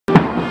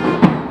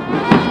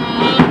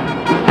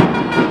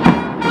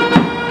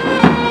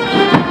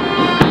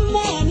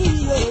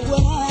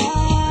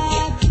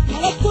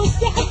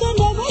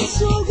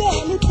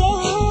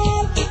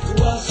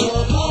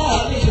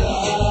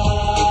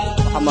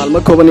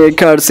maalmo kooban ay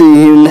ka harsan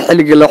yihiin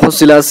xilliga la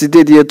xusilaa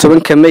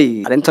 18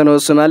 May arintan oo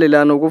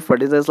Somaliland ugu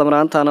fadhiday isla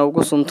markaana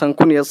ugu suntan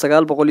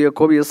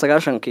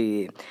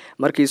 1991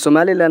 markii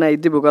Somaliland ay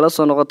dib uga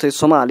soo noqotay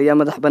Soomaaliya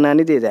madax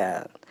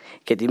banaanideeda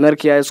kadib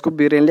markii ay isku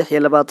biireen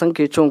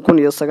 26 Juun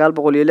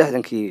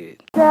 1996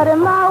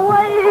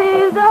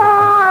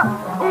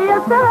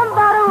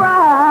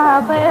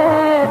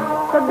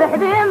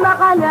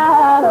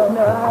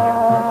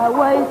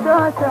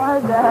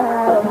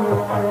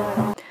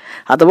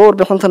 haddaba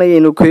warbixintan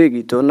ayaynu ku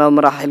eegi doonaa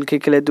maraaxilka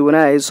kala duwan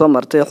ee soo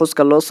martay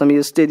xuska loo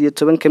sameeyay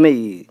 18 May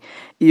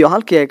iyo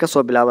halkii ay ka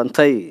soo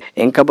bilaabantay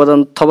in ka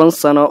badan 10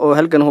 sano oo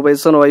halgan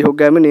hubeysan oo ay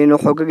hogaaminayeen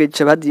xogaga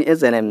jabhadii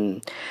SNM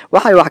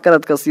waxay wax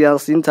karadka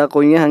siyaasiyiinta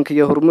aqoon-yahanka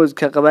iyo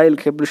hormuudka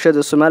qabaa'ilka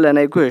bulshada Soomaaliland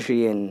ay ku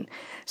heshiiyeen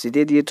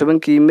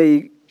 18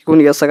 May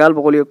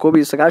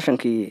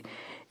 1991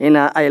 إن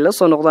أيلا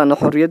صنعنا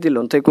حرية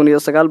دلون تكون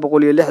يسقال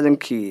بقولي لحدن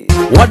كي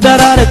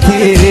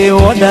ودرارتي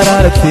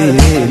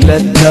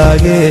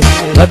للتاجي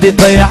غدي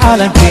ضيع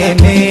عالم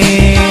كيني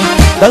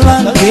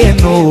دلان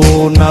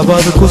كينو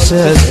نبض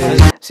كسر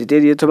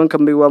سيدي تبان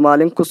كم بيوا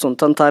مالين كسون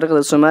تن تاريخ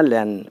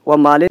السوماليان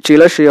ومالين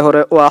شيلا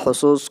شيهور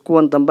وحصوص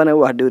كون دنبنا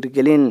وحدو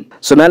رجلين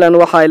سوماليان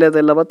وحايلة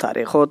دلبا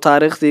تاريخ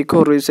وتاريخ ذي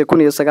كوري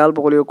سكون يسقال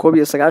بقولي كوبي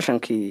يسقاشن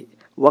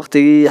كي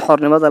waqtigii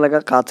xornimada laga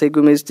qaatay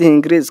gumeystii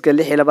Ingiriiska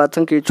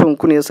 26 Juun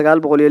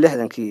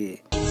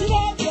 1960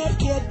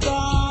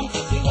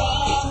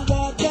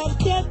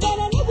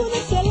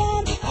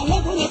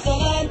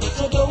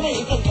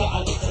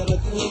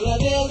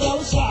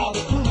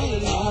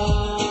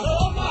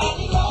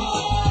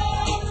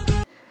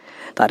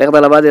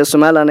 taariikhda labaad ee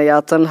Soomaaliland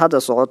ayaa tan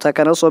hadda socota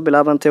kana soo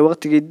bilaabantay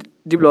waqtigii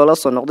dib loola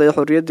soo noqday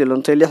xorriyadii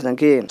luntay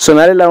 60kii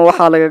Soomaaliland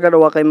waxaa laga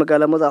dhawaaqay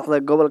magaalada madaxda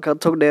gobolka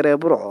Togdheer ee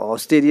Burco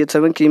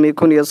 18 May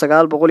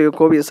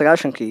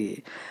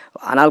 1991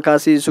 waxaana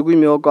halkaasi isugu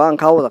yimid oo go'aan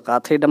ka wada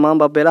qaatay dhammaan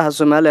beelaha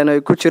Soomaaliland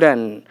ay ku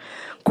jiraan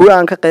kuwa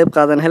aan ka qayb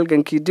qaadan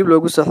halgankii dib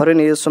loogu soo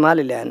xoreeyay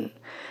Soomaaliland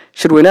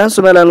shirweynaha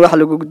Soomaaliland waxa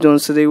lagu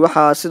guddoonsaday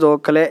waxa sidoo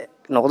kale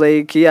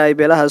noqday kii ay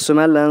beelaha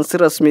Soomaaliland si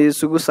rasmi ah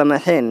isugu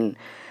samaxeen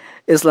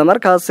isla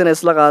markaasina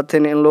isla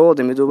qaateen in loo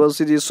wada midoobo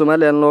sidii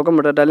Soomaaliland looga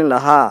madadalin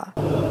lahaa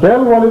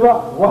beel waliba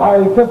waxa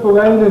ay ka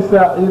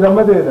fogaanaysaa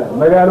ciidamadeeda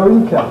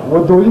magaalooyinka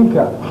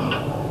wadooyinka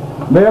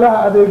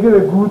meelaha adeegyada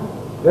guud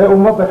ee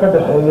ummadda ka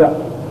dhaxeeya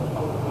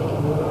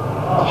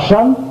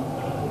shan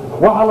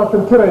waxa la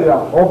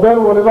tirtirayaa oo beel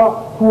waliba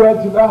ku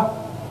waajib ah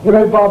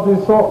inay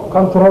baabiiso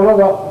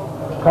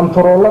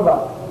kantaroolada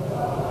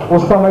u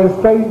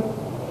samaystay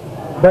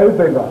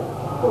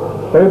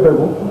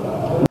daydagu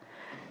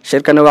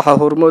shirkana waxa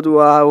hormood u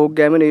ah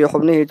hogaaminaya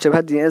xubnihii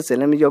jabhadii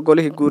SNM iyo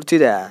golihii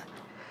guurtida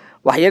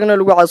waxyagana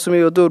lagu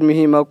casuumay door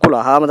muhiim ah ku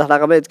lahaa madax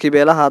dhaqameedkii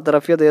beelaha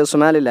darafyada ee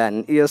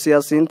Somaliland iyo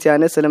siyaasiyiinta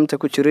aan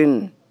SNM-ta ku jirin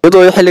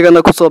iyadoo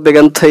xilligana ku soo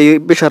bigantay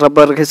bisha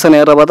Ramadaan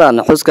ee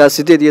Ramadaan xuska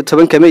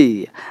 18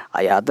 May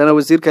ayaa haddana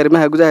wasiirka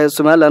arrimaha gudaha ee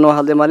Somaliland oo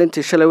hadlay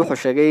maalintii shalay wuxuu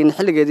sheegay in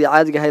xilligeedii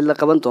caadiga ahayd la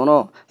qaban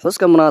doono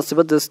xuska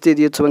munaasabadda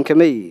 18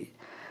 May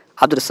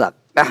Cabdirasaaq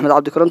Axmed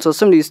Cabdi Koronto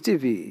SomNews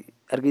TV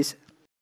Hargeysa